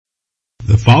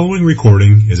The following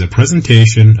recording is a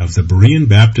presentation of the Berean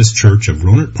Baptist Church of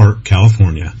Rohnert Park,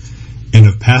 California, and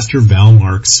of Pastor Val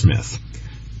Mark Smith.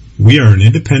 We are an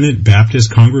independent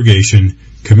Baptist congregation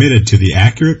committed to the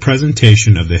accurate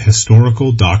presentation of the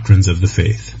historical doctrines of the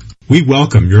faith. We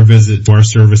welcome your visit to our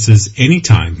services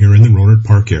anytime here in the Rohnert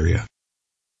Park area.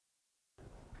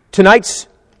 Tonight's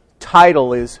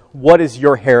title is, What is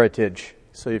Your Heritage?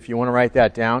 So if you want to write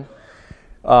that down.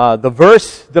 The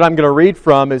verse that I'm going to read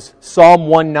from is Psalm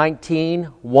 119,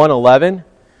 111.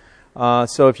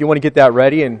 So if you want to get that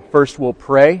ready, and first we'll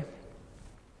pray.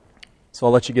 So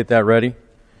I'll let you get that ready.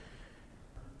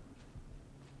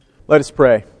 Let us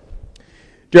pray.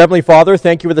 Dear Heavenly Father,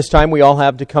 thank you for this time we all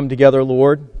have to come together,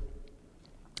 Lord.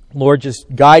 Lord, just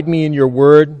guide me in your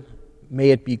word.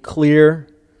 May it be clear.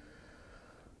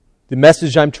 The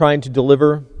message I'm trying to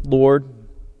deliver, Lord,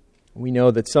 we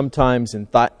know that sometimes in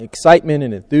excitement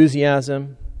and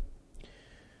enthusiasm,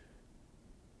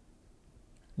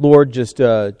 Lord, just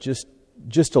to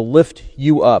lift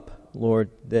you up, Lord,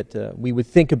 that we would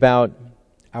think about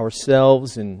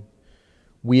ourselves and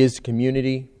we as a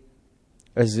community,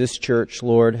 as this church,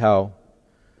 Lord, how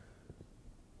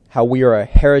we are a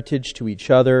heritage to each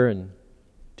other and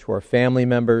to our family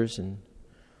members, and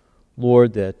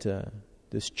Lord, that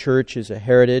this church is a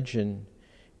heritage, and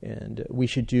we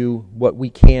should do what we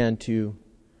can to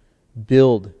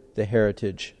build the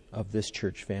heritage of this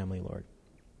church family, Lord.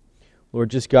 Lord,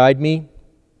 just guide me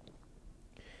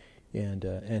and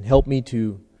help me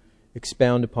to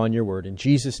expound upon your word. In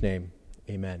Jesus' name,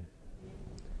 amen.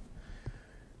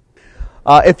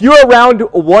 If you were around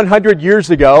 100 years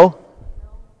ago,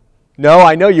 no,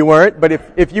 I know you weren't, but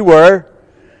if you were,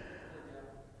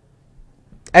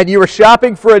 and you were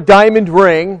shopping for a diamond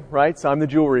ring, right? So I'm the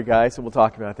jewelry guy, so we'll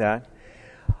talk about that.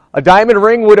 A diamond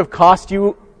ring would have cost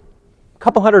you a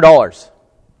couple $100.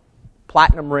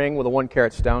 Platinum ring with a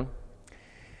 1-carat stone.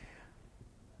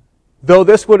 Though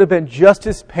this would have been just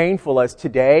as painful as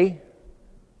today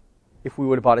if we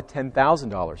would have bought a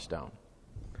 $10,000 stone.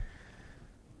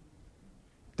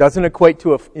 Doesn't equate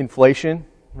to inflation,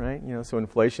 right? So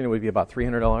inflation, it would be about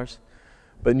 $300.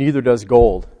 But neither does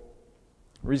gold.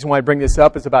 The reason why I bring this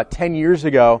up is about 10 years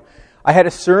ago, I had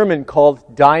a sermon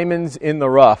called Diamonds in the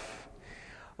Rough.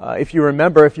 If you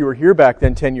remember, if you were here back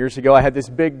then 10 years ago, I had this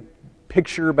big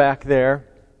picture back there.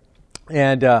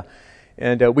 And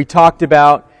we talked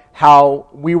about how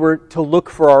we were to look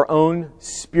for our own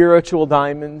spiritual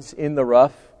diamonds in the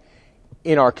rough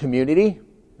in our community.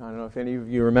 I don't know if any of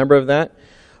you remember that.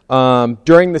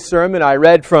 During the sermon, I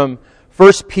read from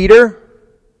 1 Peter.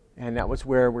 And that was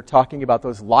where we're talking about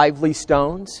those lively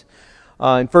stones.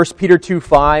 In 1 Peter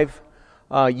 2:5,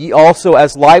 ye also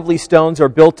as lively stones are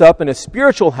built up in a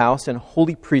spiritual house and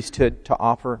holy priesthood to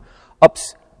offer up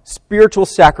spiritual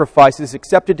sacrifices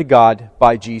accepted to God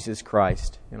by Jesus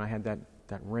Christ. And I had that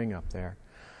ring up there.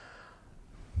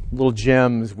 Little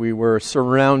gems, we were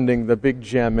surrounding the big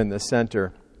gem in the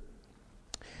center.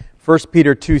 1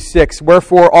 Peter 2:6,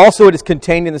 wherefore also it is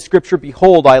contained in the Scripture,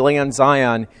 behold, I lay on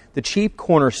Zion the chief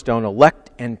cornerstone, elect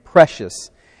and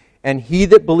precious, and he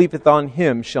that believeth on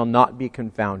him shall not be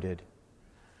confounded.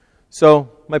 So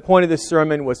my point of this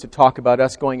sermon was to talk about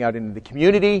us going out into the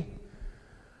community,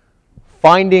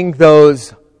 finding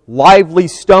those lively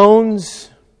stones,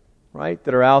 right,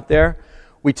 that are out there.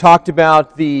 We talked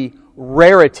about the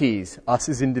rarities, us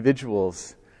as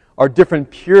individuals, our different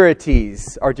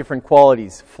purities, our different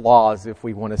qualities, flaws, if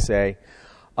we want to say,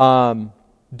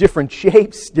 different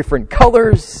shapes, different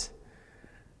colors,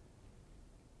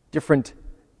 different,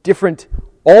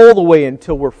 all the way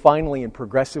until we're finally and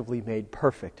progressively made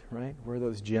perfect, right? We're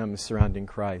those gems surrounding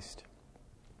Christ.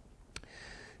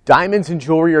 Diamonds and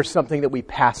jewelry are something that we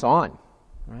pass on,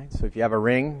 right? So if you have a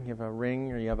ring,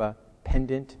 or you have a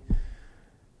pendant.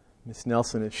 Miss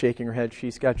Nelson is shaking her head.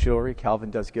 She's got jewelry. Calvin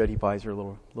does good. He buys her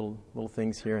little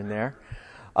things here and there.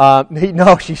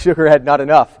 No, she shook her head. Not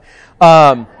enough.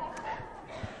 There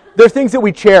are things that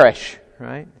we cherish,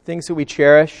 right? Things that we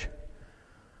cherish.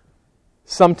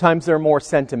 Sometimes they're more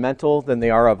sentimental than they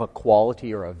are of a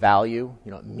quality or a value.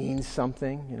 It means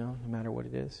something, no matter what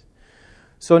it is.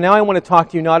 So now I want to talk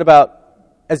to you not about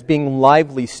as being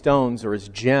lively stones or as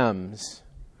gems,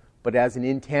 but as an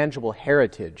intangible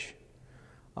heritage.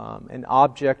 An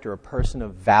object or a person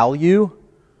of value.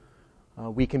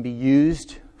 We can be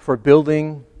used for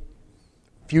building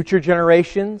future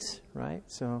generations, right?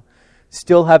 So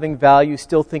still having value,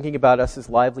 still thinking about us as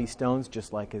lively stones,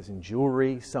 just like as in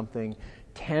jewelry, something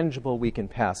tangible we can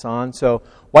pass on. So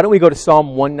why don't we go to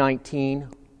Psalm 119,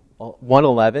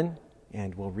 111,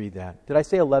 and we'll read that. Did I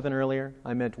say 11 earlier?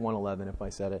 I meant 111 if I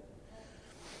said it.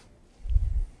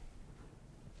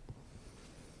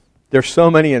 There's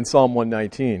so many in Psalm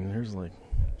 119. There's like,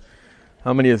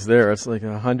 how many is there? It's like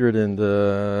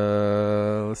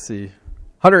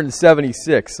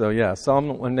 176. So yeah, Psalm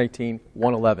 119,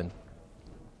 111.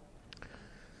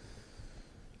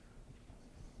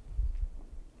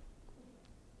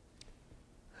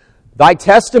 Thy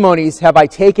testimonies have I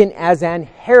taken as an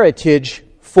heritage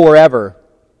forever.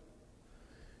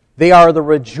 They are the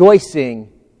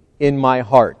rejoicing in my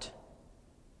heart.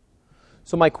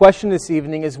 So my question this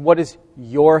evening is, what is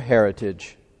your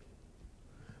heritage?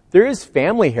 There is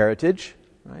family heritage,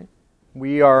 right?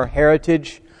 We are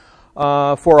heritage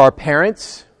for our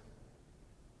parents.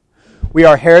 We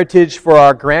are heritage for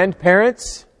our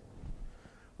grandparents,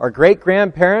 our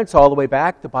great-grandparents, all the way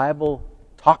back. The Bible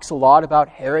talks a lot about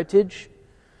heritage.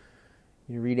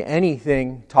 You read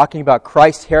anything talking about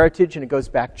Christ's heritage, and it goes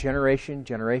back generation.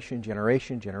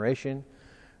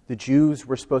 The Jews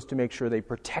were supposed to make sure they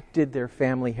protected their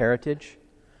family heritage.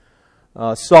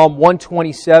 Psalm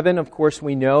 127, of course,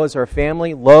 we know is our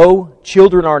family. Lo,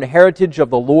 children are an heritage of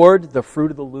the Lord, the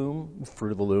fruit of the womb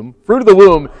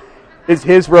is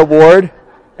His reward.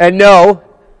 And no,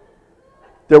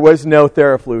 there was no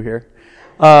Theraflu here.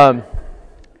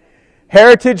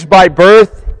 Heritage by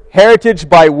birth, heritage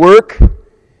by work,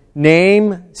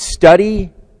 name,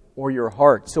 study, or your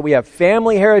heart. So we have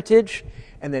family heritage,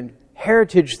 and then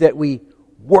heritage that we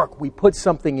work, we put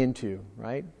something into,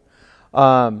 right?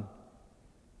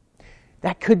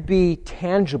 That could be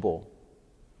tangible,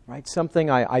 right? Something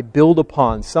I build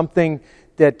upon, something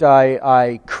that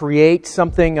I create,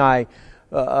 something I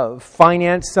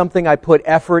finance, something I put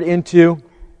effort into.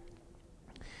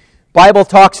 Bible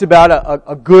talks about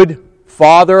a good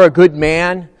father, a good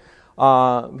man.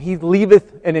 He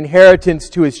leaveth an inheritance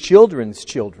to his children's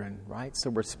children, right? So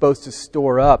we're supposed to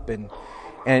store up and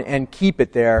keep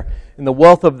it there. And the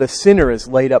wealth of the sinner is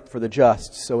laid up for the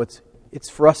just. So it's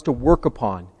for us to work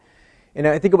upon. And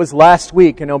I think it was last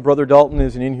week, I know Brother Dalton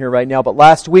isn't in here right now, but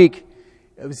last week,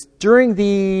 it was during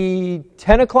the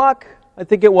 10 o'clock, I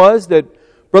think it was, that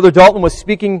Brother Dalton was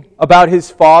speaking about his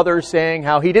father, saying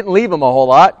how he didn't leave him a whole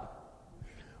lot,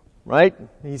 right?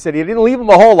 He said he didn't leave him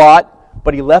a whole lot,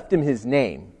 but he left him his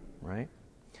name, right?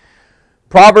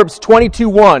 Proverbs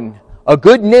 22:1, a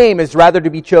good name is rather to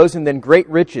be chosen than great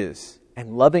riches,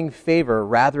 and loving favor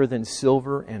rather than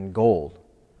silver and gold.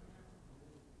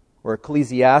 Or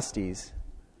Ecclesiastes,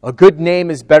 a good name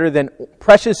is better than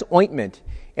precious ointment,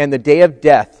 and the day of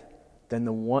death than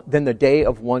the day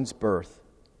of one's birth.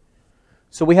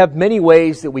 So we have many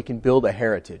ways that we can build a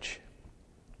heritage.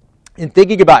 In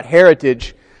thinking about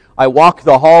heritage, I walked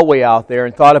the hallway out there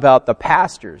and thought about the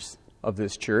pastors of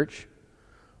this church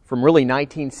from really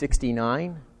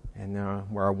 1969, and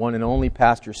we're our one and only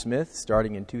Pastor Smith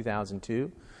starting in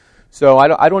 2002. So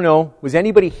I don't know, was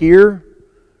anybody here?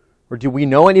 Or do we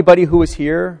know anybody who was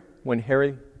here when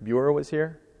Harry Buer was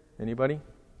here? Anybody?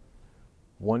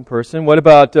 One person. What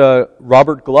about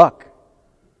Robert Gluck?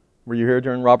 Were you here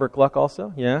during Robert Gluck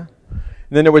also? Yeah. And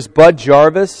then there was Bud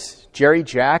Jarvis, Jerry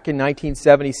Jack in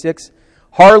 1976,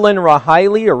 Harlan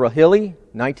Rahiley,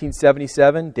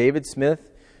 1977, David Smith,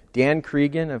 Dan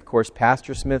Cregan, of course,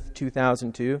 Pastor Smith,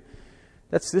 2002.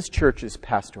 That's this church's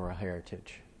pastoral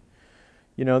heritage.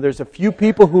 You know, there's a few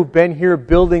people who've been here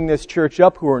building this church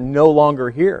up who are no longer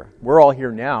here. We're all here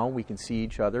now. We can see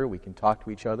each other. We can talk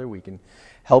to each other. We can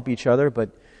help each other.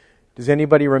 But does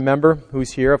anybody remember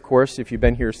who's here? Of course, if you've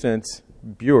been here since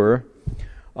Buer.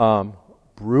 I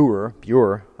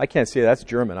can't say that. That's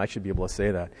German. I should be able to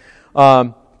say that.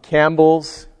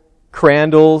 Campbells,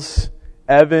 Crandalls,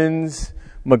 Evans,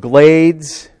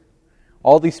 McGlades.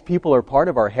 All these people are part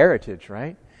of our heritage,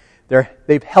 right?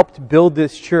 They've helped build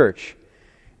this church.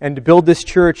 And to build this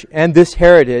church and this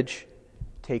heritage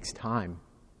takes time.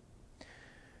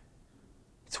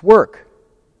 It's work.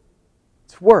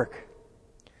 It's work.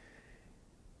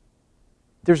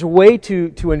 There's a way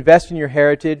to invest in your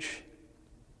heritage,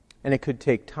 and it could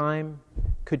take time,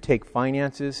 could take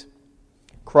finances.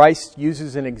 Christ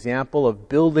uses an example of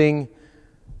building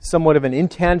somewhat of an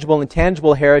intangible and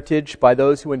tangible heritage by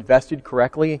those who invested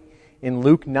correctly in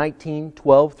Luke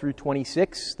 19:12 through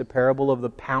 26, the parable of the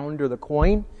pound or the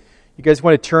coin. You guys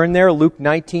want to turn there, Luke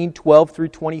 19:12 through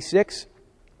 26?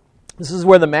 This is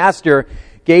where the master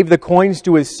gave the coins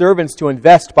to his servants to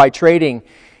invest by trading,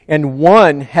 and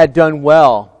one had done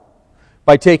well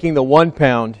by taking the 1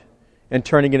 pound and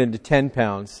turning it into 10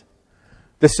 pounds.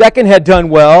 The second had done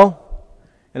well,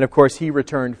 and of course he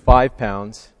returned 5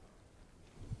 pounds.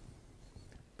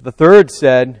 The third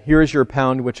said, "Here is your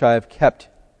pound which I have kept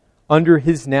under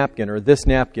his napkin," or this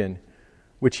napkin,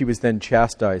 which he was then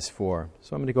chastised for.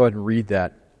 So I'm going to go ahead and read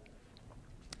that.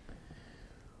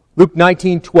 Luke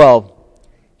 19:12.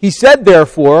 He said,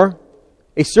 therefore,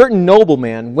 a certain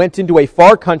nobleman went into a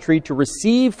far country to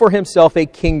receive for himself a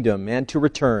kingdom and to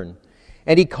return.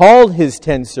 And he called his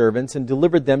 10 servants and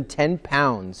delivered them 10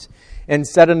 pounds and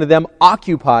said unto them,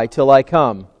 Occupy till I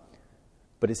come.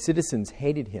 But his citizens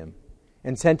hated him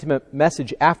and sent him a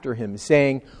message after him,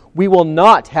 saying, We will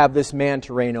not have this man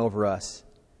to reign over us.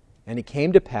 And it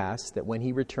came to pass that when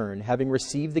he returned, having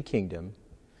received the kingdom,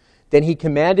 then he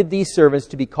commanded these servants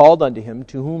to be called unto him,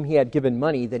 to whom he had given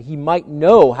money, that he might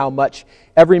know how much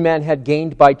every man had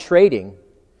gained by trading.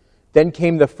 Then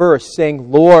came the first,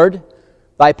 saying, Lord,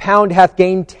 thy pound hath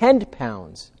gained 10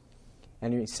 pounds.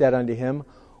 And he said unto him,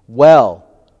 Well,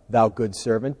 thou good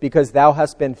servant, because thou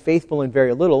hast been faithful in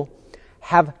very little,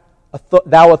 have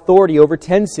thou authority over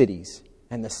 10 cities.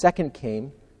 And the second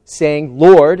came, saying,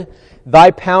 Lord,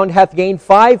 thy pound hath gained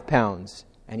 5 pounds.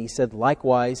 And he said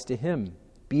likewise to him,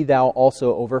 Be thou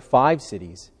also over 5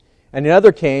 cities. And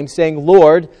another came, saying,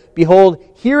 Lord, behold,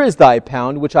 here is thy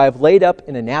pound, which I have laid up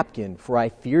in a napkin, for I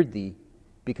feared thee,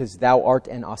 because thou art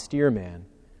an austere man.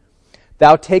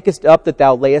 Thou takest up that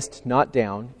thou layest not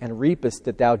down, and reapest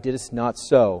that thou didst not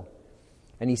sow.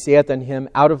 And he saith unto him,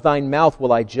 Out of thine mouth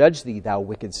will I judge thee, thou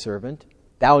wicked servant.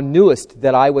 Thou knewest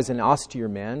that I was an austere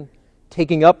man,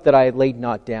 taking up that I laid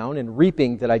not down, and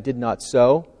reaping that I did not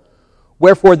sow.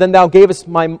 Wherefore then thou gavest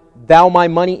thou my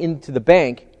money into the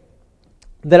bank,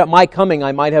 that at my coming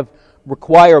I might have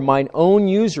require mine own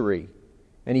usury.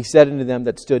 And he said unto them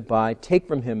that stood by, Take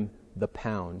from him the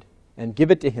pound, and give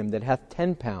it to him that hath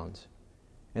 10 pounds.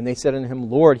 And they said unto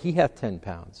him, Lord, he hath 10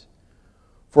 pounds.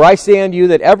 For I say unto you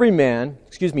that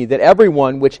that every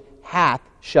one which hath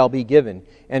shall be given,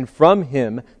 and from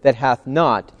him that hath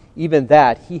not, even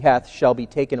that he hath shall be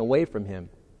taken away from him.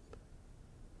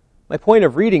 My point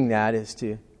of reading that is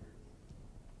to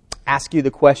ask you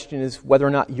the question is whether or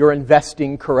not you're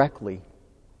investing correctly.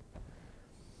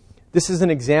 This is an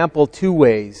example 2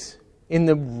 ways. In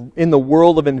the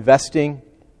world of investing,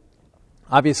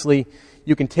 obviously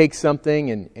you can take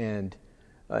something and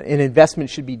an investment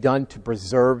should be done to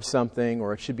preserve something,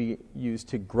 or it should be used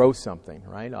to grow something,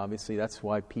 right? Obviously that's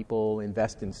why people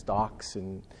invest in stocks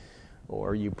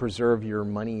or you preserve your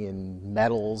money in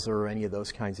metals or any of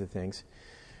those kinds of things.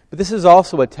 But this is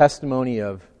also a testimony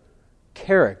of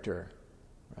character,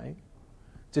 right?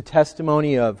 It's a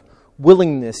testimony of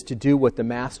willingness to do what the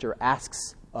Master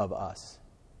asks of us.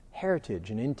 Heritage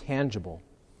and intangible.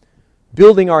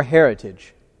 Building our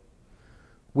heritage.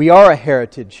 We are a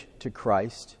heritage to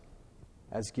Christ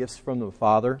as gifts from the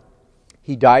Father.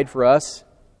 He died for us.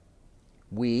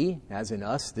 We, as in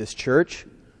us, this church,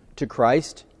 to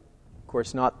Christ. Of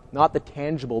course, not the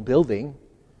tangible building,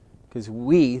 because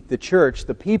we, the church,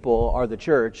 the people, are the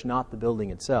church, not the building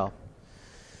itself.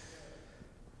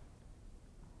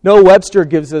 Noah Webster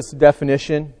gives us a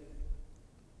definition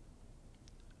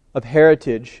of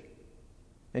heritage,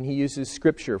 and he uses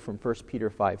Scripture from 1 Peter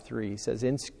 5:3. He says,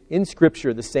 In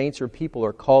Scripture, the saints or people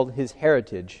are called his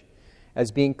heritage,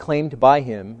 as being claimed by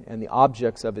him and the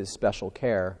objects of his special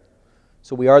care.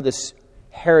 So we are this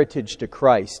heritage to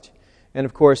Christ. And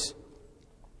of course,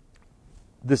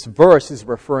 this verse is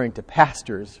referring to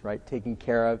pastors, right, taking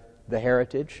care of the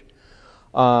heritage.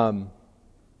 But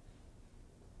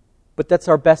that's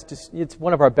it's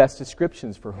one of our best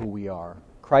descriptions for who we are,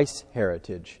 Christ's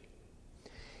heritage.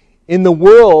 In the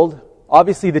world,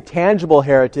 obviously the tangible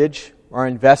heritage, our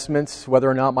investments, whether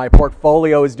or not my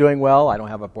portfolio is doing well. I don't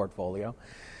have a portfolio.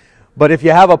 But if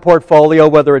you have a portfolio,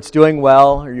 whether it's doing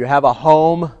well or you have a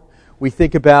home, we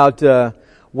think about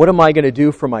what am I going to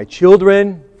do for my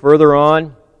children further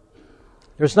on.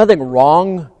 There's nothing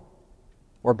wrong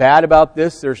or bad about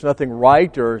this. There's nothing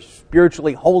right or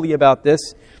spiritually holy about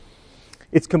this.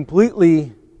 It's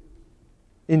completely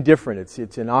indifferent.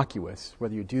 It's innocuous,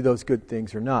 whether you do those good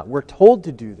things or not. We're told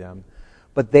to do them,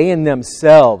 but they in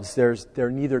themselves, they're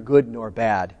neither good nor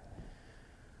bad.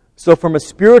 So from a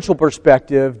spiritual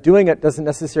perspective, doing it doesn't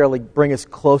necessarily bring us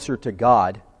closer to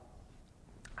God.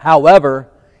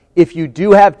 However, if you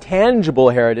do have tangible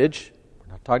heritage,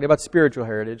 we're not talking about spiritual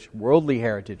heritage, worldly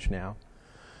heritage now,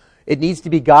 it needs to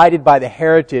be guided by the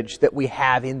heritage that we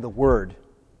have in the Word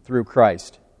through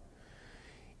Christ.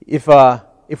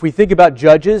 If we think about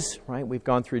Judges, right, we've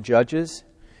gone through Judges.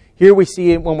 Here we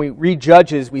see, when we read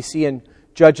Judges, we see in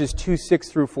Judges 2:6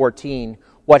 through 14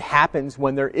 what happens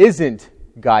when there isn't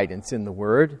guidance in the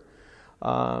Word.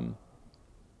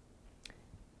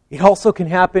 It also can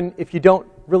happen if you don't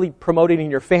really promote it in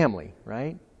your family,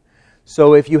 right?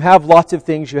 So if you have lots of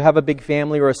things, you have a big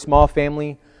family or a small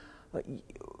family,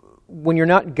 when you're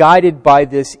not guided by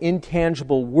this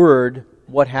intangible Word,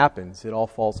 what happens? It all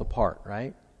falls apart,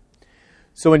 right?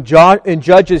 So in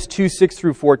Judges 2, 6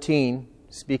 through 14,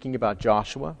 speaking about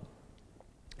Joshua,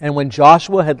 and when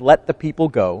Joshua had let the people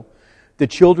go, the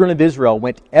children of Israel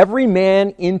went every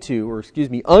man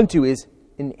unto his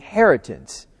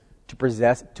inheritance to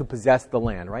possess the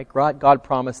land, right? God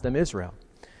promised them Israel.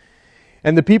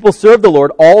 And the people served the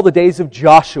Lord all the days of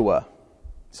Joshua.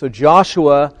 So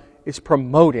Joshua is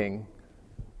promoting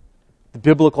the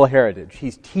biblical heritage.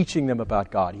 He's teaching them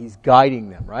about God. He's guiding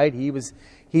them, right? He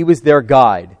was their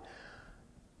guide.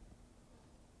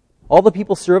 All the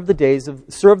people served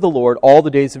the Lord all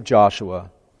the days of Joshua,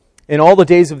 and all the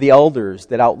days of the elders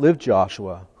that outlived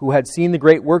Joshua, who had seen the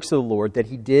great works of the Lord that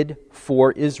he did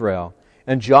for Israel.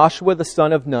 And Joshua the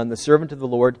son of Nun, the servant of the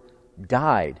Lord,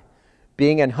 died,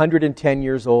 being 110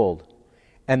 years old.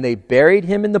 And they buried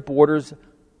him in the borders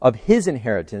of his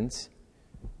inheritance.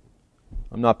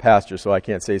 I'm not pastor, so I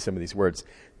can't say some of these words.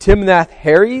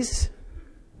 Timnath-Heres,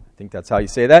 I think that's how you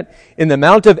say that, in the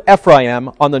mount of Ephraim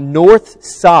on the north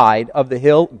side of the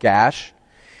hill Gash.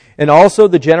 And also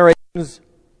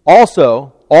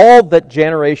all that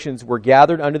generations were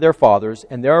gathered unto their fathers,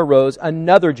 and there arose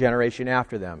another generation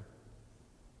after them.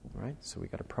 All right, so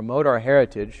we've got to promote our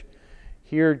heritage.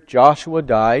 Here Joshua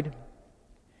died,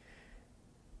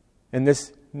 and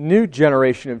this new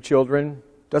generation of children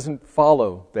doesn't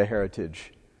follow the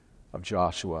heritage of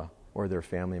Joshua or their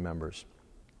family members,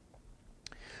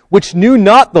 which knew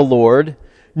not the Lord,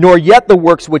 nor yet the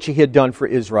works which he had done for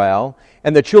Israel.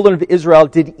 And the children of Israel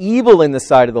did evil in the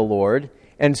sight of the Lord,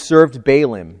 and served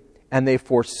Baalim. And they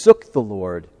forsook the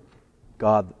Lord,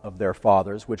 God of their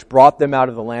fathers, which brought them out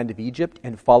of the land of Egypt,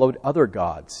 and followed other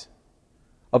gods,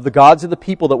 of the gods of the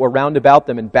people that were round about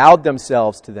them, and bowed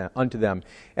themselves unto them,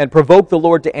 and provoked the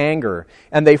Lord to anger.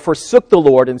 And they forsook the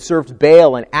Lord, and served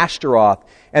Baal and Ashtaroth.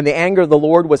 And the anger of the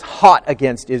Lord was hot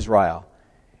against Israel.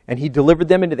 And he delivered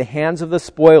them into the hands of the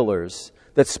spoilers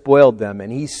that spoiled them.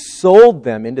 And he sold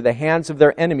them into the hands of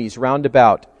their enemies round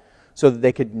about, so that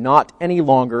they could not any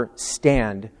longer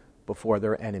stand before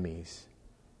their enemies.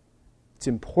 It's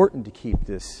important to keep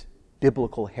this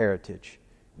biblical heritage.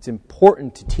 It's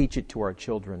important to teach it to our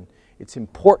children. It's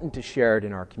important to share it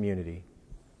in our community.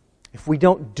 If we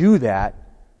don't do that,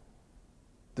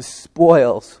 the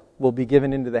spoils will be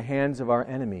given into the hands of our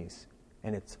enemies,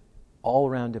 and it's all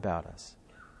around about us.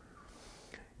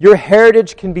 Your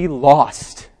heritage can be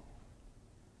lost,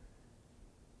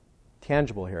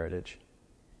 tangible heritage,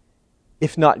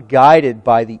 if not guided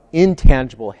by the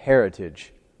intangible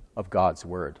heritage of God's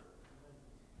Word.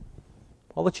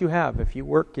 All that you have, if you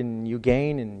work and you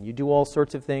gain and you do all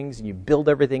sorts of things and you build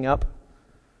everything up,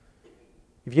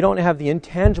 if you don't have the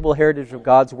intangible heritage of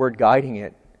God's Word guiding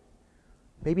it,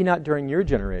 maybe not during your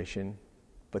generation,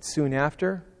 but soon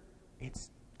after, it's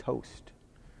toast.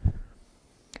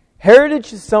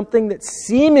 Heritage is something that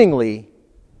seemingly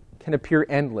can appear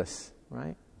endless,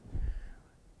 right?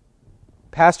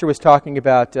 Pastor was talking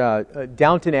about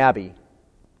Downton Abbey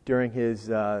during his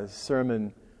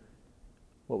sermon.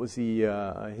 What was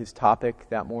his topic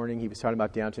that morning? He was talking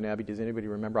about Downton Abbey. Does anybody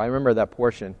remember? I remember that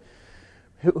portion.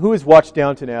 Who has watched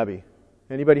Downton Abbey?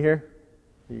 Anybody here?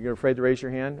 Are you afraid to raise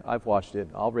your hand? I've watched it.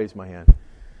 I'll raise my hand.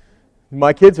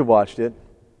 My kids have watched it.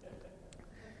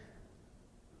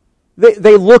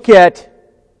 They look at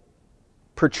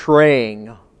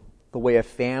portraying the way a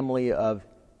family of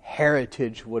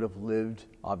heritage would have lived,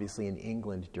 obviously, in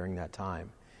England during that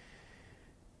time.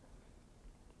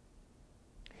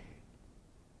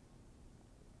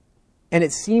 And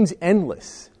it seems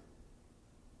endless,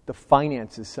 the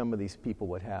finances some of these people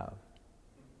would have.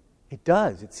 It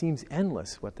does. It seems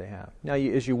endless what they have. Now,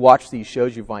 as you watch these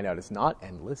shows, you find out it's not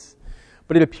endless.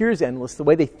 But it appears endless. The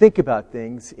way they think about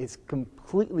things is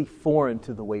completely foreign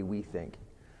to the way we think.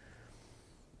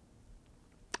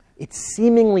 It's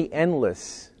seemingly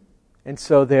endless. And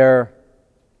so they're,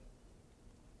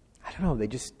 they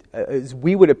just, as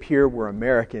we would appear, we're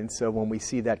Americans. So when we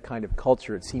see that kind of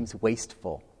culture, it seems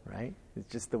wasteful, right? It's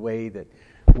just the way that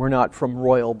we're not from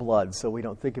royal blood, so we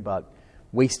don't think about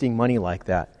wasting money like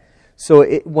that. So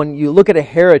when you look at a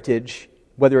heritage,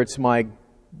 whether it's my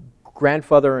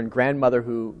grandfather and grandmother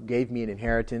who gave me an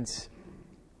inheritance,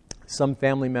 some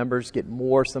family members get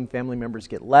more, some family members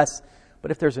get less, but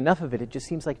if there's enough of it, it just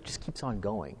seems like it just keeps on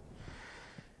going.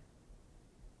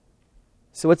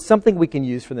 So it's something we can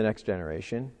use for the next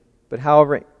generation, but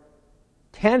however,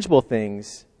 tangible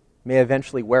things may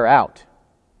eventually wear out.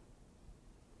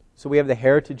 So we have the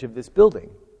heritage of this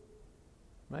building,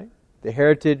 right? The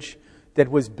heritage that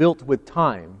was built with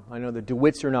time. I know the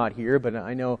DeWitts are not here, but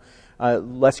I know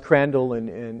Les Crandall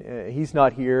and he's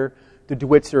not here. The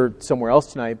DeWitts are somewhere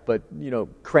else tonight, but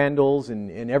Crandall's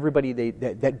and everybody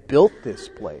that built this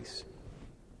place.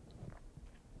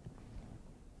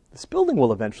 This building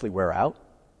will eventually wear out.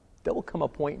 There will come a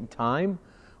point in time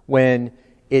when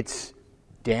it's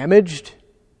damaged,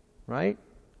 right?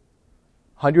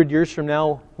 100 years from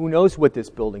now, who knows what this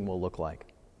building will look like.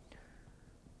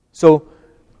 So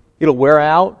it'll wear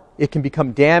out. It can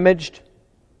become damaged.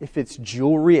 If it's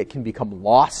jewelry, it can become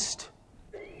lost.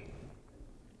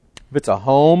 If it's a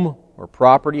home or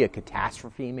property, a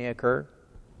catastrophe may occur.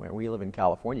 Where we live in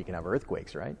California, you can have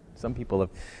earthquakes, right? Some people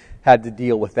have had to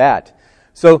deal with that.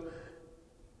 So,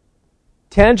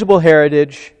 tangible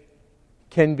heritage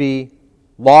can be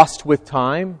lost with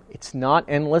time. It's not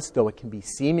endless, though it can be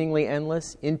seemingly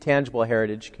endless. Intangible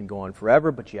heritage can go on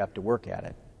forever, but you have to work at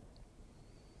it.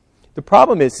 The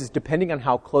problem is depending on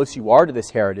how close you are to this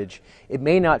heritage, it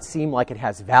may not seem like it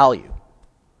has value,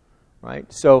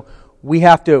 right? So we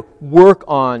have to work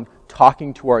on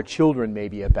talking to our children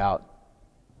maybe about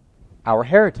our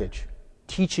heritage,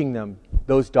 teaching them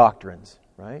those doctrines,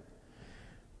 right?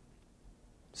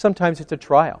 Sometimes it's a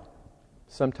trial.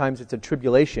 Sometimes it's a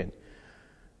tribulation.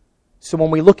 So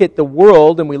when we look at the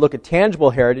world and we look at tangible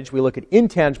heritage, we look at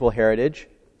intangible heritage,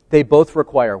 they both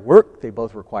require work, they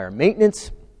both require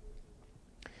maintenance.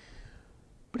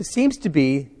 But it seems to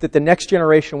be that the next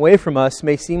generation away from us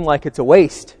may seem like it's a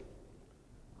waste.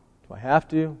 Do I have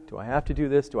to? Do I have to do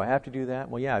this? Do I have to do that?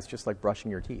 Well, yeah, it's just like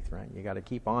brushing your teeth, right? You got to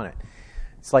keep on it.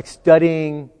 It's like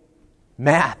studying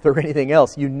math or anything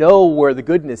else. You know where the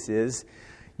goodness is.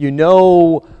 You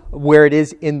know where it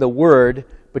is in the Word,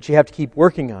 but you have to keep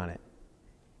working on it.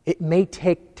 It may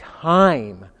take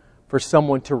time for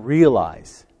someone to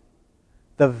realize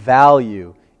the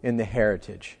value in the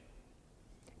heritage.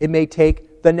 It may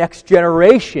take the next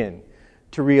generation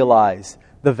to realize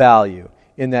the value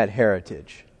in that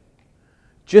heritage.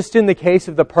 Just in the case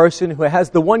of the person who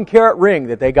has the 1-carat ring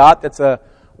that they got that's an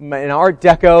Art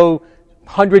Deco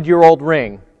 100-year-old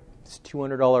ring. It's a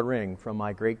 $200 ring from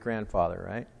my great-grandfather,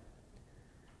 right?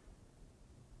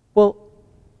 Well,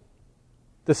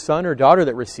 the son or daughter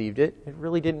that received it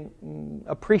really didn't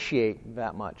appreciate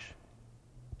that much.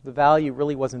 The value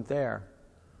really wasn't there.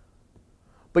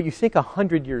 But you think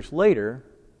 100 years later,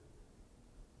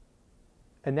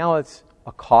 and now it's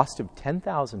a cost of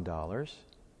 $10,000,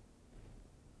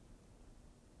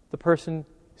 the person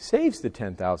saves the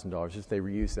 $10,000 if they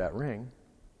reuse that ring.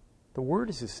 The Word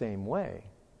is the same way.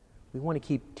 We want to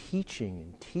keep teaching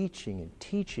and teaching and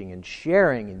teaching and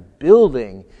sharing and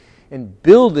building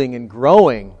and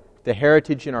growing the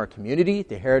heritage in our community,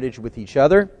 the heritage with each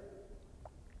other.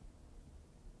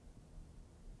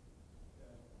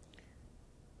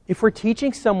 If we're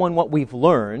teaching someone what we've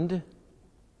learned,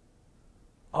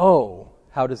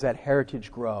 how does that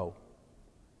heritage grow?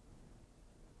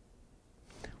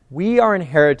 We are in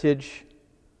heritage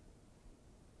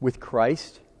with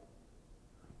Christ.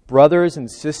 Brothers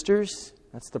and sisters,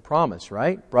 that's the promise,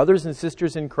 right? Brothers and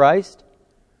sisters in Christ.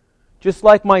 Just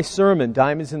like my sermon,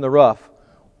 Diamonds in the Rough,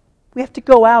 we have to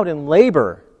go out and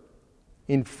labor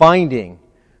in finding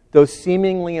those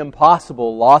seemingly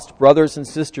impossible lost brothers and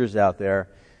sisters out there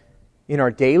in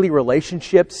our daily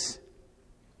relationships,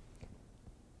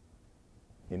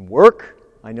 in work.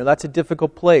 I know that's a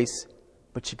difficult place,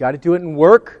 but you got to do it in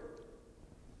work.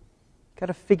 Got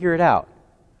to figure it out.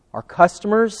 Our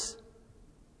customers,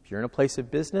 if you're in a place of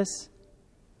business,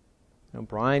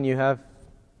 Brian, you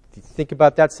think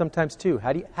about that sometimes too.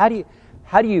 How do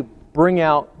you bring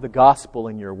out the gospel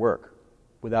in your work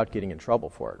without getting in trouble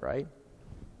for it, right?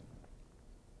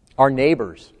 Our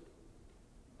neighbors.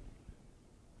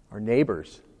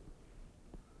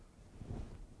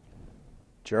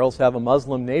 Gerald's have a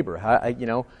Muslim neighbor.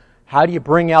 How do you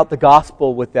bring out the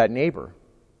gospel with that neighbor?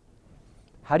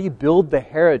 How do you build the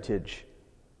heritage,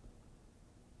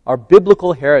 our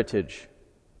biblical heritage?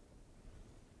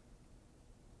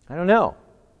 I don't know.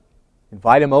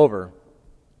 Invite him over.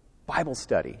 Bible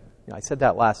study. I said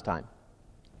that last time.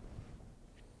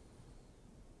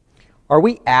 Are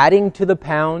we adding to the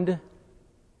pound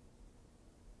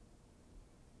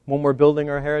when we're building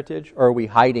our heritage, or are we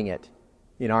hiding it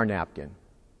in our napkin?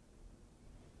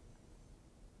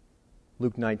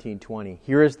 Luke 19:20.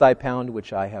 Here is thy pound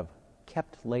which I have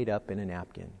kept laid up in a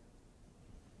napkin.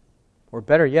 Or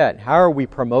better yet, how are we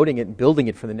promoting it and building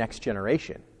it for the next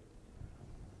generation?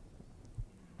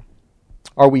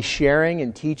 Are we sharing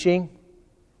and teaching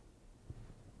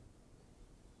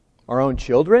our own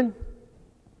children?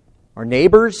 Our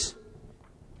neighbors?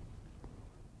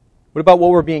 What about what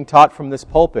we're being taught from this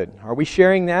pulpit? Are we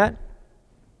sharing that?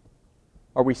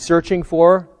 Are we searching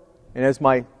for, and as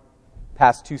my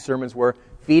past 2 sermons were,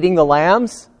 feeding the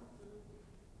lambs?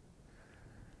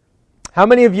 How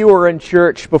many of you were in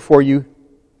church before you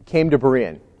came to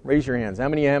Berean? Raise your hands. How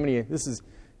many? This is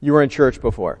You were in church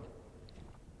before.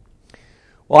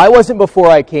 Well, I wasn't before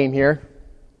I came here.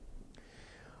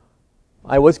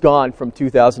 I was gone from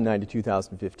 2009 to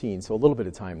 2015, so a little bit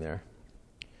of time there.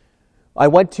 I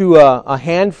went to a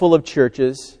handful of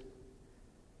churches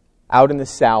out in the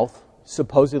South,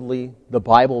 supposedly the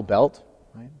Bible Belt.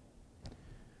 Right?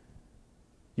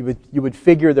 You would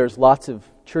figure there's lots of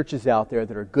churches out there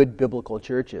that are good biblical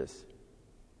churches.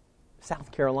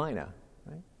 South Carolina,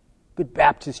 right? Good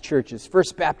Baptist churches.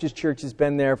 First Baptist Church has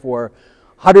been there for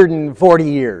 140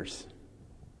 years.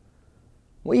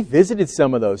 We visited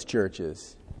some of those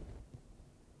churches.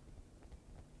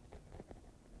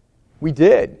 We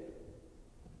did.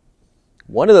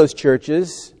 One of those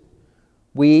churches,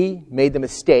 we made the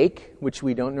mistake, which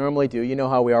we don't normally do. You know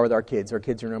how we are with our kids. Our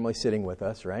kids are normally sitting with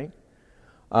us, right?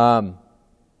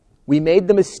 We made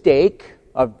the mistake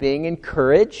of being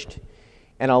encouraged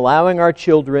and allowing our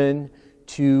children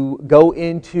to go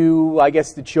into, I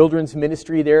guess, the children's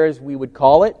ministry there, as we would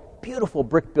call it. Beautiful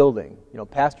brick building. You know,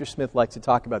 Pastor Smith likes to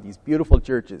talk about these beautiful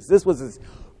churches. This was this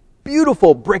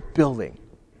beautiful brick building.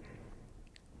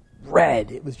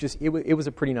 Red. It was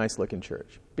a pretty nice looking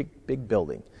church. Big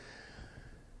building.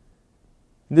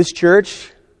 This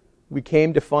church, we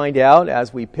came to find out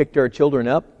as we picked our children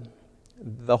up,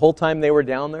 the whole time they were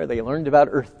down there, they learned about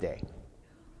Earth Day.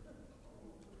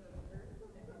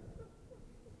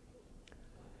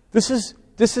 This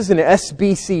is an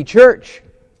SBC church.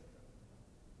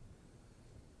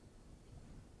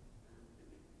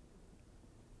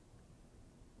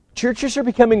 Churches are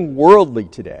becoming worldly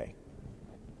today.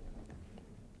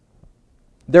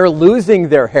 They're losing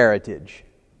their heritage.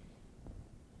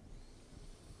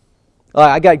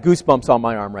 I got goosebumps on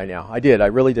my arm right now. I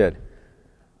really did.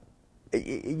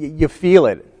 You feel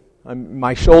it.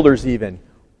 My shoulders even.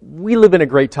 We live in a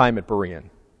great time at Berean.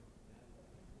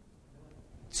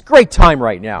 It's a great time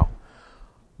right now.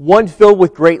 One filled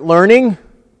with great learning.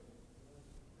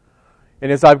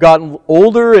 And as I've gotten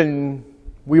older and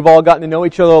we've all gotten to know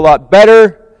each other a lot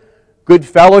better, good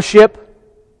fellowship.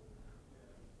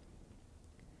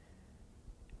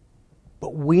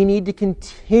 But we need to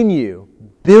continue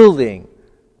building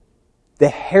the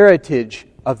heritage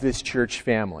of this church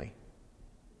family.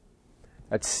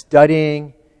 That's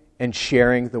studying and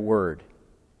sharing the Word.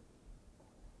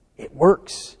 It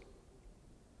works.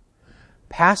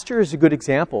 Pastor is a good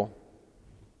example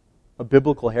of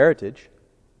biblical heritage.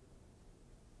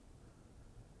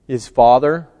 His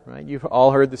father, right? You've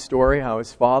all heard the story how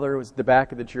his father was at the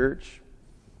back of the church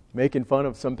making fun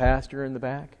of some pastor in the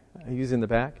back. He was in the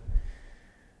back.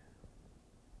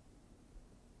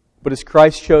 But as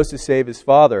Christ chose to save his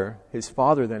father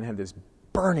then had this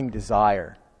burning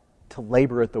desire to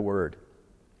labor at the Word.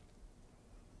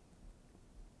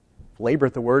 Labor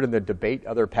at the Word and then debate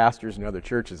other pastors in other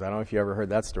churches. I don't know if you ever heard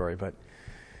that story, but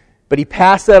he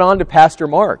passed that on to Pastor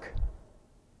Mark.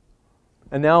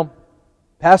 And now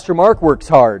Pastor Mark works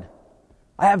hard.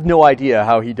 I have no idea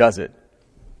how he does it.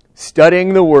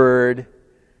 Studying the Word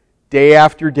day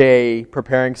after day,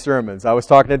 preparing sermons. I was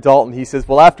talking to Dalton. He says,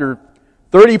 well, after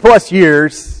 30 plus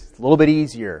years, it's a little bit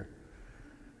easier.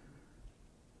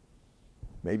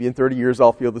 Maybe in 30 years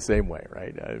I'll feel the same way,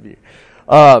 right?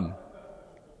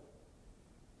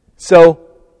 So,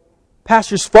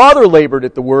 Pastor's father labored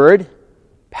at the Word.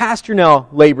 Pastor now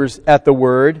labors at the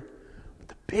Word. But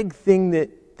the big thing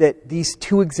that these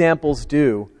two examples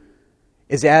do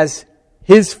is as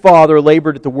his father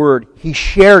labored at the Word, he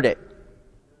shared it.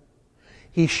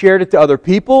 He shared it to other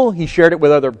people. He shared it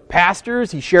with other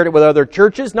pastors. He shared it with other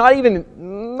churches. Not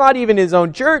even his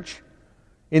own church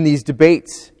in these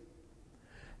debates.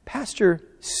 Pastor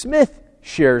Smith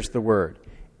shares the Word.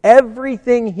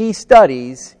 Everything he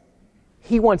studies,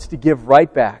 he wants to give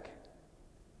right back.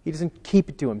 He doesn't keep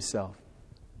it to himself.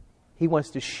 He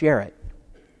wants to share it.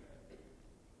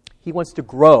 He wants to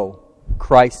grow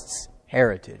Christ's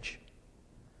heritage.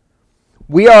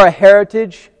 We are a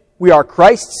heritage. We are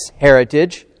Christ's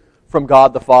heritage from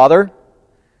God the Father.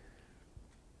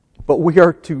 But we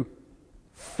are to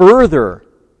further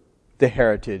the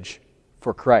heritage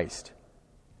for Christ.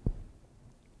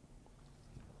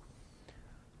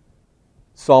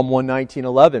 Psalm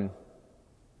 119:11.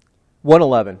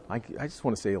 111. I just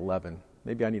want to say 11.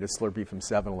 Maybe I need a Slurpee from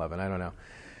 7-Eleven. I don't know.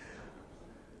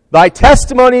 Thy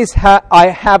testimonies have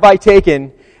I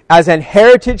taken as an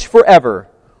heritage forever,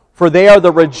 for they are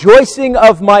the rejoicing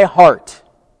of my heart.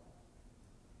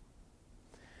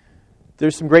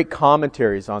 There's some great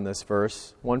commentaries on this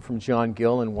verse, one from John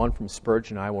Gill and one from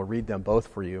Spurgeon. I will read them both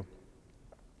for you.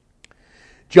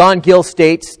 John Gill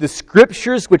states, the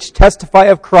Scriptures which testify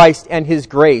of Christ and His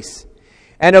grace,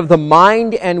 and of the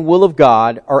mind and will of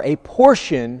God are a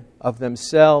portion of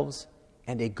themselves,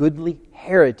 and a goodly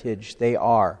heritage they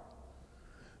are.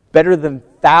 Better than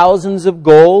thousands of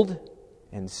gold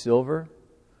and silver,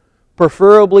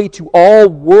 preferably to all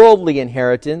worldly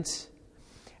inheritance,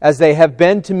 as they have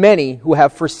been to many who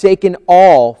have forsaken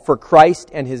all for Christ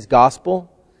and His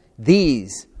gospel.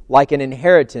 These, like an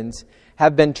inheritance,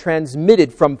 have been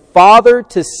transmitted from father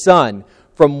to son,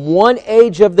 from one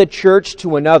age of the church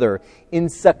to another, in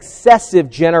successive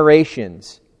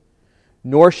generations.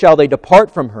 Nor shall they depart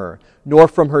from her, nor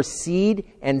from her seed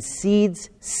and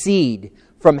seed's seed,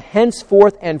 from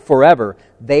henceforth and forever.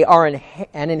 They are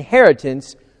an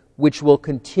inheritance which will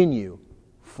continue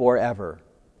forever.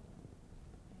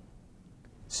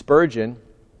 Spurgeon,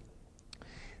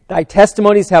 thy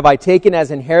testimonies have I taken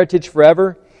as an heritage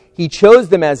forever. He chose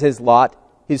them as his lot,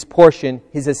 his portion,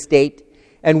 his estate.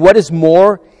 And what is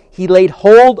more, he laid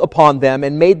hold upon them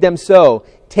and made them so,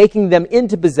 taking them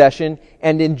into possession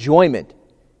and enjoyment.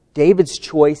 David's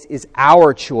choice is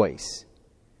our choice,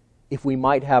 if we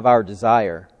might have our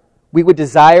desire. We would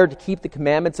desire to keep the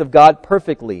commandments of God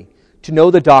perfectly, to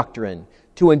know the doctrine,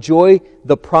 to enjoy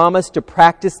the promise, to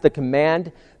practice the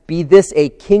command, be this a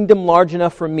kingdom large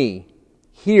enough for me.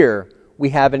 Here we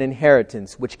have an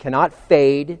inheritance which cannot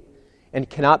fade and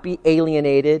cannot be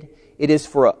alienated. It is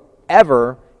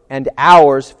forever and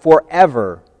ours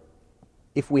forever,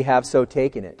 if we have so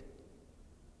taken it.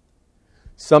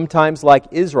 Sometimes, like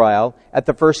Israel, at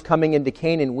the first coming into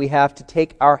Canaan, we have to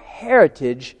take our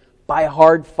heritage by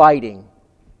hard fighting.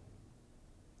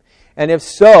 And if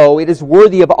so, it is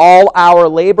worthy of all our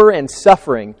labor and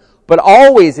suffering, but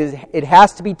always it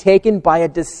has to be taken by a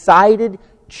decided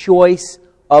choice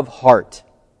of heart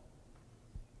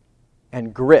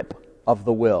and grip of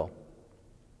the will.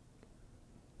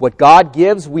 What God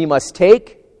gives, we must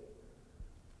take,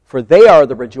 for they are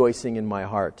the rejoicing in my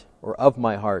heart, or of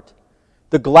my heart.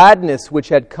 The gladness which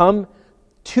had come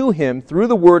to him through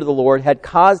the word of the Lord had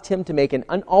caused him to make an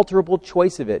unalterable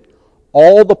choice of it.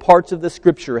 All the parts of the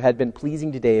Scripture had been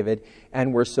pleasing to David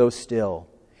and were so still.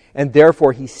 And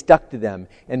therefore he stuck to them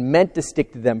and meant to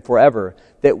stick to them forever.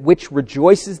 That which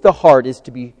rejoices the heart is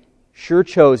to be sure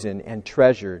chosen and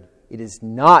treasured. It is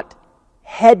not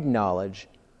head knowledge,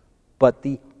 but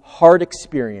the heart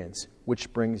experience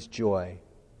which brings joy.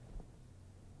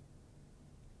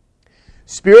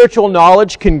 Spiritual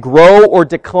knowledge can grow or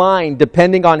decline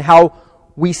depending on how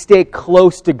we stay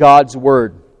close to God's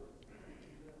Word.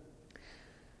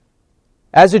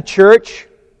 As a church,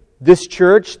 this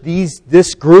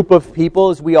group of people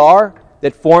as we are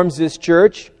that forms this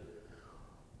church,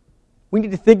 we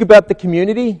need to think about the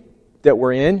community that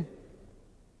we're in.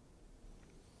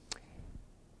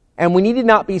 And we need to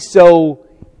not be so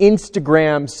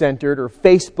Instagram-centered or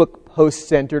Facebook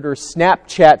post-centered or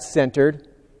Snapchat-centered.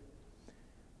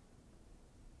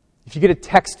 If you get a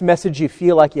text message, you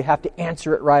feel like you have to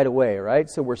answer it right away, right?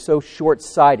 So we're so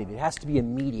short-sighted. It has to be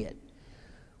immediate.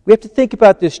 We have to think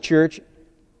about this church,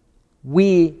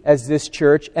 we as this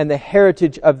church, and the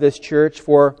heritage of this church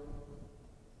for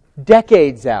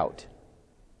decades out.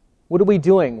 What are we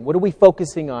doing? What are we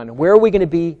focusing on? Where are we going to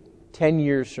be 10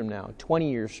 years from now, 20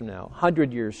 years from now,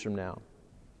 100 years from now?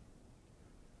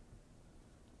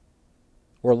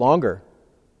 Or longer.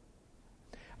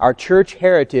 Our church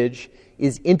heritage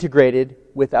is integrated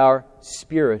with our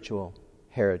spiritual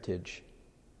heritage.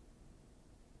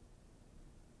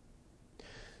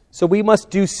 So we must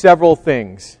do several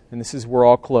things, and this is where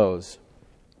I'll close.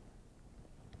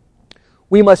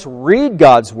 We must read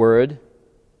God's Word.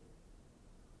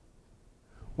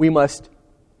 We must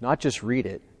not just read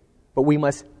it, but we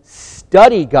must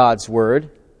study God's Word,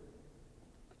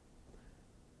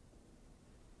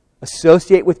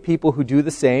 associate with people who do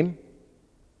the same,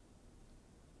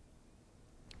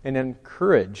 and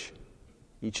encourage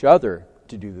each other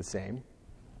to do the same.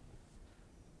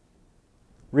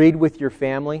 Read with your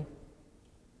family.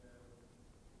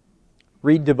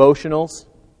 Read devotionals.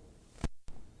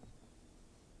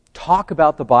 Talk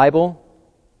about the Bible.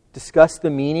 Discuss the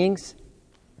meanings.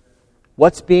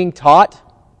 What's being taught.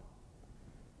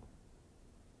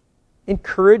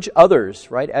 Encourage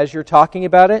others, right, as you're talking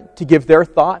about it, to give their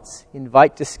thoughts.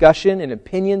 Invite discussion and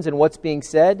opinions in what's being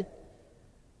said.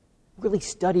 Really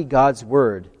study God's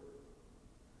Word.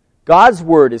 God's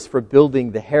Word is for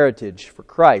building the heritage for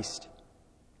Christ.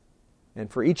 And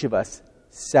for each of us,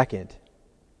 second.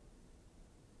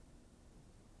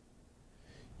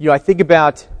 I think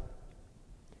about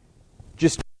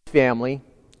just family,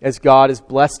 as God has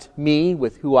blessed me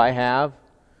with who I have,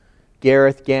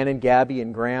 Gareth, Gannon, Gabby,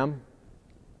 and Graham.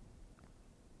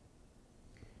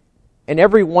 And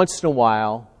every once in a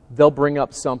while, they'll bring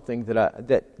up something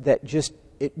that just,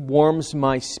 it warms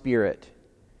my spirit.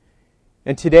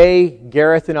 And today,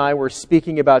 Gareth and I were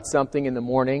speaking about something in the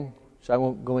morning, so I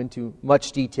won't go into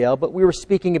much detail, but we were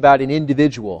speaking about an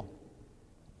individual.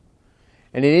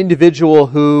 And an individual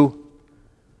who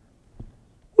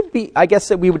would be, I guess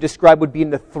that we would describe, would be in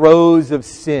the throes of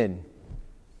sin.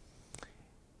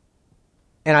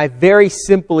 And I very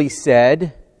simply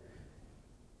said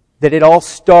that it all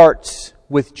starts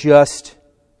with just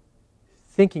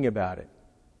thinking about it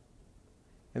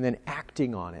and then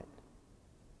acting on it.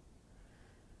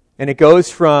 And it goes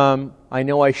from, I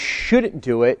know I shouldn't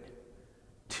do it,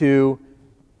 to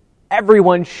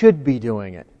everyone should be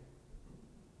doing it.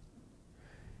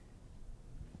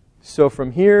 So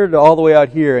from here to all the way out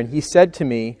here, and he said to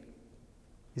me,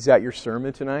 "Is that your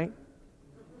sermon tonight?"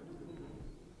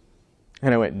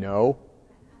 And I went, "No."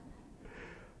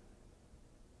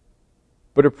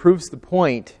 But it proves the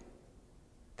point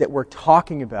that we're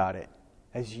talking about it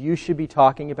as you should be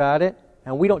talking about it,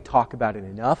 and we don't talk about it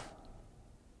enough.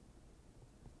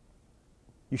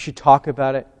 You should talk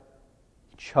about it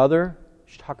each other.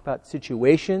 You should talk about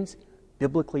situations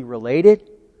biblically related,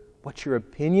 what your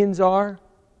opinions are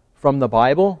from the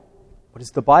Bible. What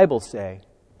does the Bible say?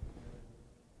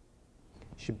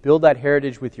 You should build that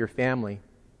heritage with your family.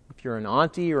 If you're an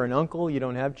auntie or an uncle, you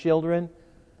don't have children,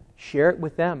 share it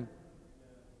with them.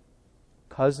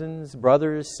 Cousins,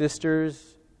 brothers,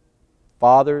 sisters,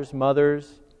 fathers,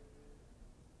 mothers.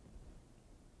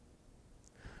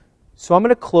 So I'm going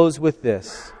to close with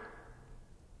this.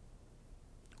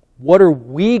 What are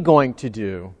we going to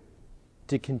do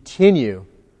to continue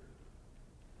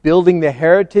building the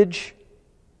heritage,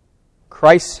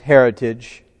 Christ's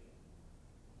heritage,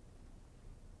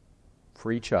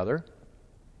 for each other,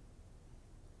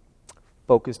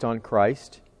 focused on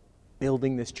Christ,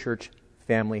 building this church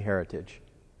family heritage?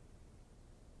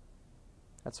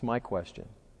 That's my question.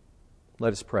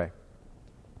 Let us pray.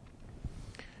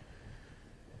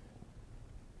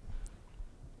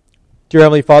 Dear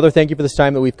Heavenly Father, thank you for this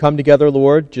time that we've come together,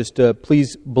 Lord. Just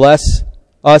please bless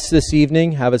us this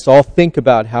evening. Have us all think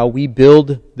about how we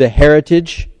build the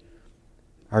heritage,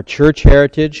 our church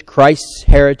heritage, Christ's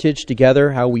heritage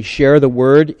together, how we share the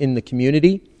Word in the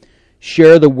community,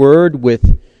 share the Word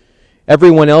with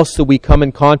everyone else that we come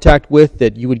in contact with,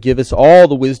 that you would give us all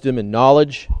the wisdom and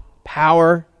knowledge,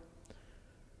 power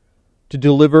to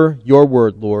deliver your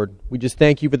Word, Lord. We just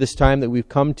thank you for this time that we've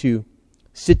come to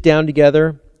sit down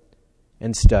together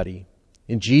and study.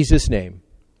 In Jesus' name,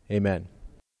 amen.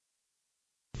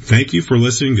 Thank you for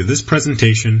listening to this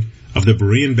presentation of the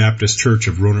Berean Baptist Church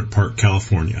of Rohnert Park,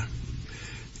 California.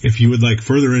 If you would like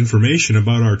further information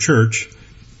about our church,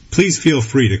 please feel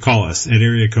free to call us at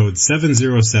area code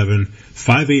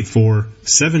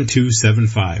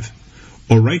 707-584-7275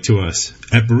 or write to us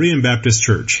at Berean Baptist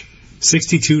Church,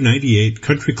 6298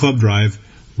 Country Club Drive,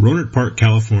 Rohnert Park,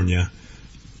 California,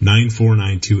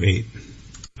 94928.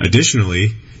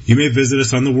 Additionally, you may visit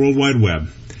us on the World Wide Web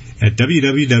at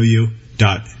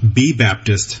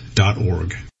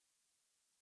www.bbaptist.org.